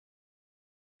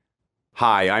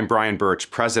Hi, I'm Brian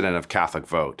Birch, President of Catholic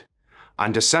Vote.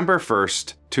 On December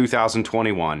 1st,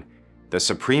 2021, the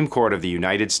Supreme Court of the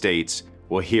United States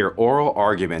will hear oral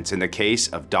arguments in the case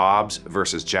of Dobbs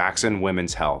versus Jackson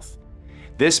Women's Health.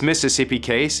 This Mississippi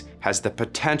case has the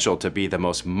potential to be the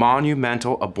most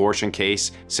monumental abortion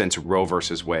case since Roe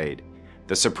versus Wade,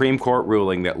 the Supreme Court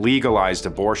ruling that legalized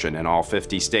abortion in all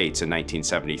 50 states in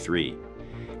 1973.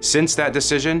 Since that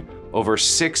decision, over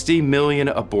 60 million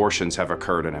abortions have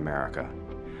occurred in America.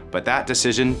 But that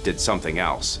decision did something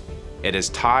else. It has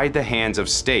tied the hands of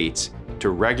states to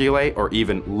regulate or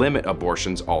even limit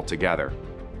abortions altogether.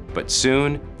 But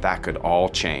soon, that could all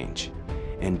change.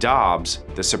 In Dobbs,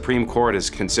 the Supreme Court is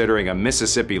considering a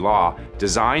Mississippi law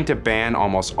designed to ban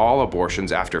almost all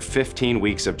abortions after 15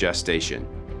 weeks of gestation,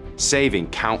 saving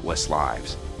countless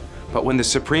lives. But when the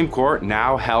Supreme Court,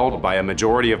 now held by a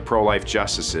majority of pro-life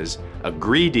justices,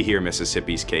 agreed to hear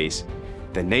Mississippi's case,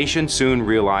 the nation soon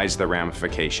realized the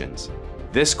ramifications.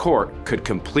 This court could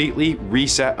completely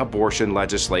reset abortion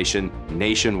legislation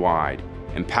nationwide,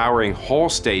 empowering whole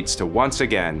states to once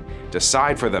again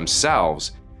decide for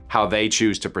themselves how they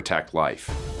choose to protect life.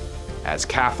 As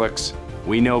Catholics,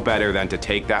 we know better than to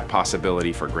take that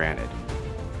possibility for granted.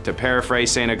 To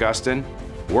paraphrase St. Augustine,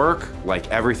 work like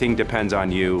everything depends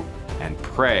on you, and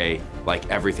pray like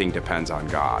everything depends on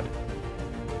God.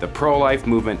 The pro-life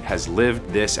movement has lived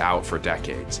this out for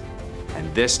decades,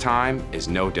 and this time is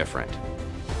no different.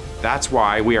 That's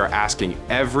why we are asking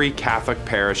every Catholic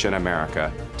parish in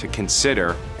America to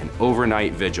consider an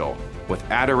overnight vigil with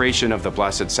adoration of the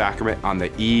Blessed Sacrament on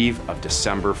the eve of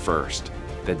December 1st,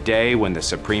 the day when the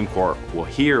Supreme Court will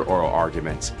hear oral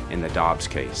arguments in the Dobbs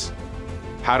case.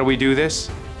 How do we do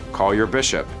this? Call your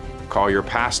bishop, call your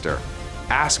pastor,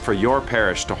 ask for your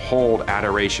parish to hold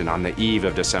adoration on the eve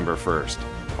of December 1st,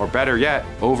 or better yet,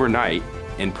 overnight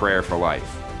in Prayer for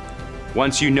Life.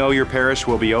 Once you know your parish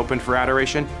will be open for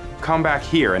adoration, come back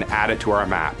here and add it to our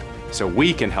map so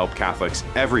we can help Catholics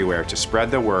everywhere to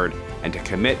spread the word and to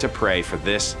commit to pray for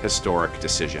this historic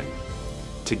decision.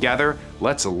 Together,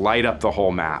 let's light up the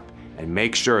whole map and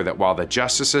make sure that while the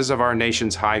justices of our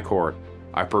nation's High Court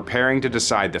are preparing to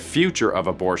decide the future of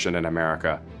abortion in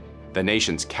America, the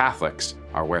nation's Catholics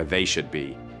are where they should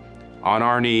be, on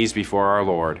our knees before our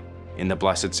Lord in the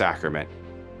Blessed Sacrament,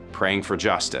 praying for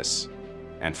justice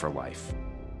and for life.